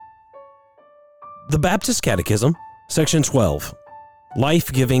The Baptist Catechism, Section 12,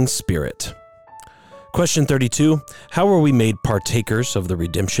 Life-Giving Spirit. Question 32, how are we made partakers of the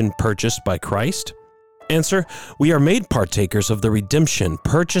redemption purchased by Christ? Answer, we are made partakers of the redemption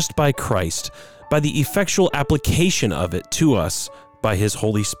purchased by Christ by the effectual application of it to us by His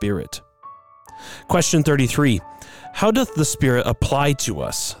Holy Spirit. Question 33, how doth the Spirit apply to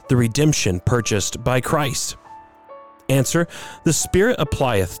us the redemption purchased by Christ? Answer, the Spirit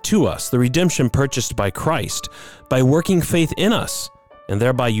applieth to us the redemption purchased by Christ by working faith in us and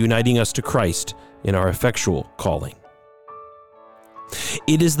thereby uniting us to Christ in our effectual calling.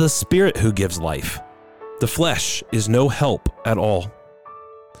 It is the Spirit who gives life. The flesh is no help at all.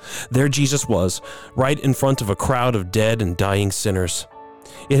 There Jesus was, right in front of a crowd of dead and dying sinners.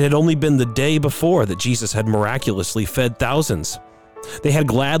 It had only been the day before that Jesus had miraculously fed thousands. They had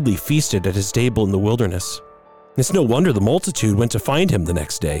gladly feasted at His table in the wilderness. It's no wonder the multitude went to find Him the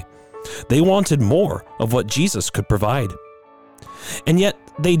next day. They wanted more of what Jesus could provide. And yet,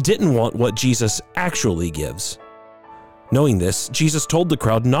 they didn't want what Jesus actually gives. Knowing this, Jesus told the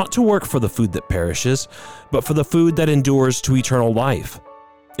crowd not to work for the food that perishes, but for the food that endures to eternal life.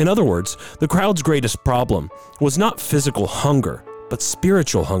 In other words, the crowd's greatest problem was not physical hunger, but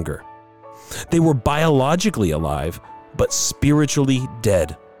spiritual hunger. They were biologically alive, but spiritually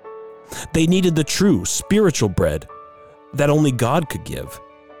dead. They needed the true spiritual bread that only God could give.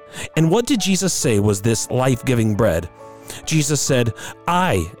 And what did Jesus say was this life-giving bread? Jesus said,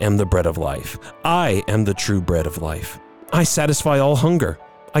 I am the bread of life. I am the true bread of life. I satisfy all hunger.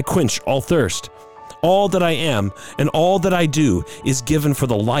 I quench all thirst. All that I am and all that I do is given for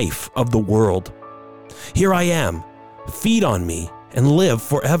the life of the world. Here I am. Feed on me and live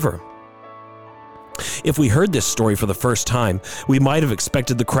forever. If we heard this story for the first time, we might have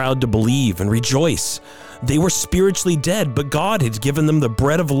expected the crowd to believe and rejoice. They were spiritually dead, but God had given them the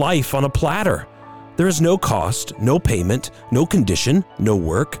bread of life on a platter. There is no cost, no payment, no condition, no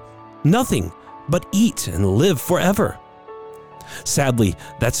work, nothing but eat and live forever. Sadly,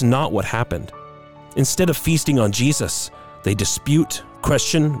 that's not what happened. Instead of feasting on Jesus, they dispute,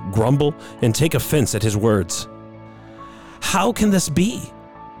 question, grumble, and take offense at His words. How can this be?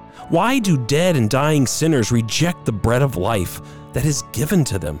 Why do dead and dying sinners reject the bread of life that is given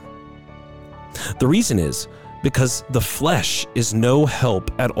to them? The reason is because the flesh is no help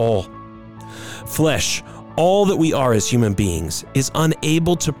at all. Flesh, all that we are as human beings, is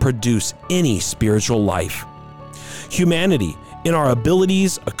unable to produce any spiritual life. Humanity, in our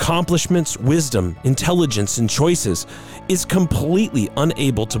abilities, accomplishments, wisdom, intelligence, and choices, is completely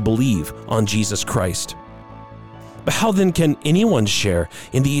unable to believe on Jesus Christ. But how then can anyone share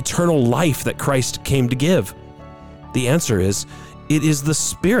in the eternal life that Christ came to give? The answer is, it is the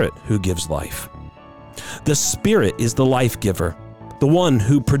Spirit who gives life. The Spirit is the life giver, the one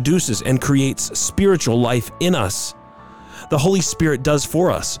who produces and creates spiritual life in us. The Holy Spirit does for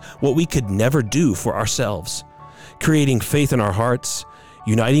us what we could never do for ourselves, creating faith in our hearts,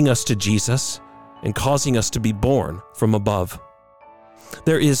 uniting us to Jesus, and causing us to be born from above.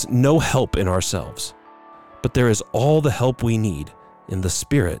 There is no help in ourselves, but there is all the help we need in the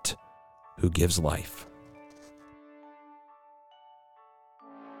Spirit who gives life.